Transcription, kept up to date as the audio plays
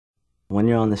When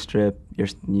you're on the strip,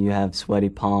 you have sweaty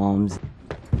palms.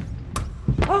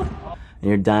 And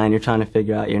you're dying, you're trying to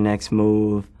figure out your next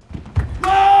move.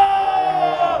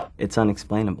 It's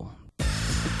unexplainable.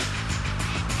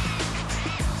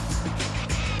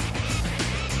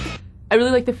 I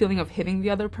really like the feeling of hitting the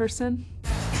other person.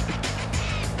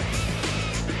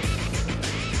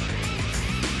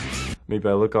 Maybe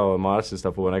I look all modest and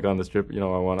stuff, but when I go on the strip, you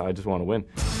know, I just want to win.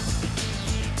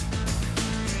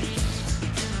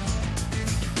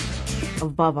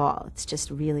 Above all, it's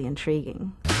just really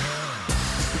intriguing.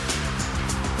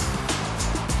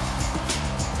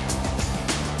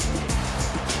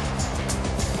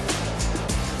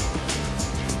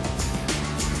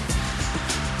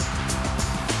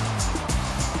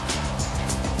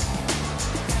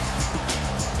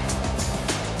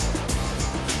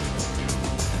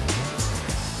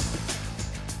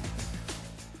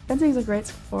 Fencing is a great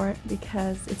sport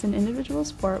because it's an individual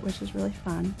sport, which is really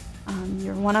fun.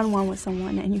 You're one-on-one with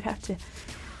someone and you have to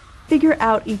figure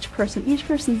out each person. Each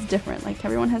person's different. Like,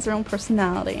 everyone has their own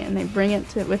personality and they bring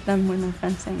it with them when they're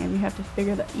fencing, and you have to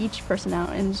figure each person out.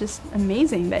 And it's just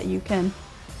amazing that you can,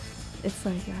 it's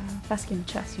like a fast game of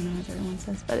chess, you know, as everyone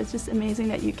says, but it's just amazing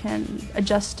that you can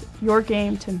adjust your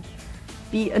game to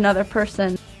beat another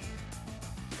person.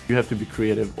 You have to be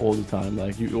creative all the time.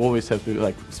 Like, you always have to,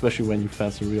 like, especially when you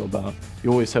fence a real bout,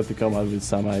 you always have to come up with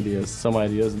some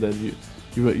ideas that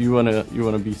you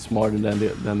wanna be smarter than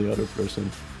the other person,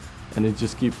 and it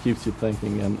just keeps you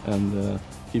thinking and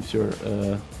keeps your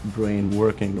brain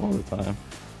working all the time.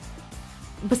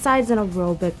 Besides an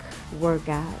aerobic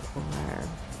workout or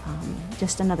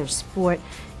just another sport,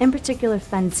 in particular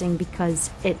fencing,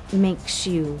 because it makes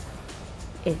you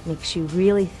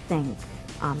really think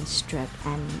on the strip,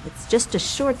 and it's just a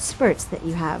short spurts that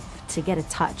you have to get a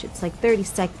touch. It's like 30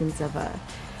 seconds of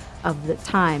the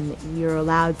time that you're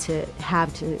allowed to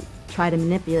have to try to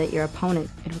manipulate your opponent.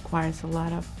 It requires a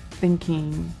lot of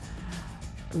thinking,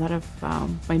 a lot of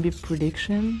maybe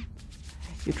prediction.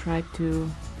 You try to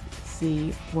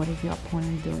see what is your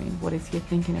opponent doing, what is he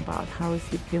thinking about, how is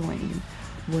he feeling,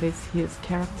 what is his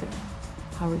character,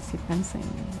 how is he fencing,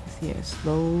 is he a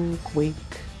slow, quick,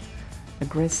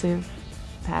 aggressive,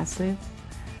 passive.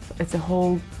 It's a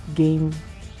whole game,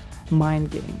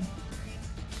 mind game,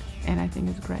 and I think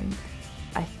it's great.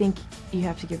 I think you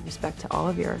have to give respect to all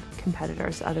of your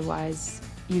competitors, otherwise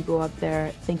you go up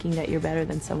there thinking that you're better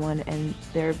than someone and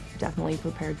they're definitely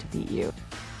prepared to beat you.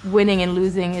 Winning and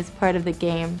losing is part of the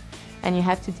game, and you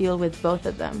have to deal with both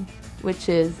of them, which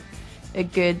is a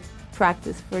good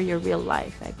practice for your real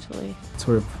life, actually.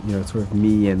 Sort of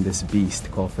me and this beast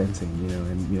called fencing,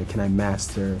 and can I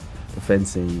master the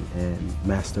fencing and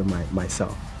master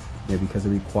myself, because it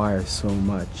requires so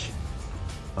much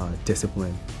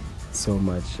discipline, so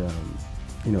much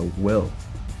will,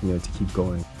 to keep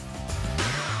going.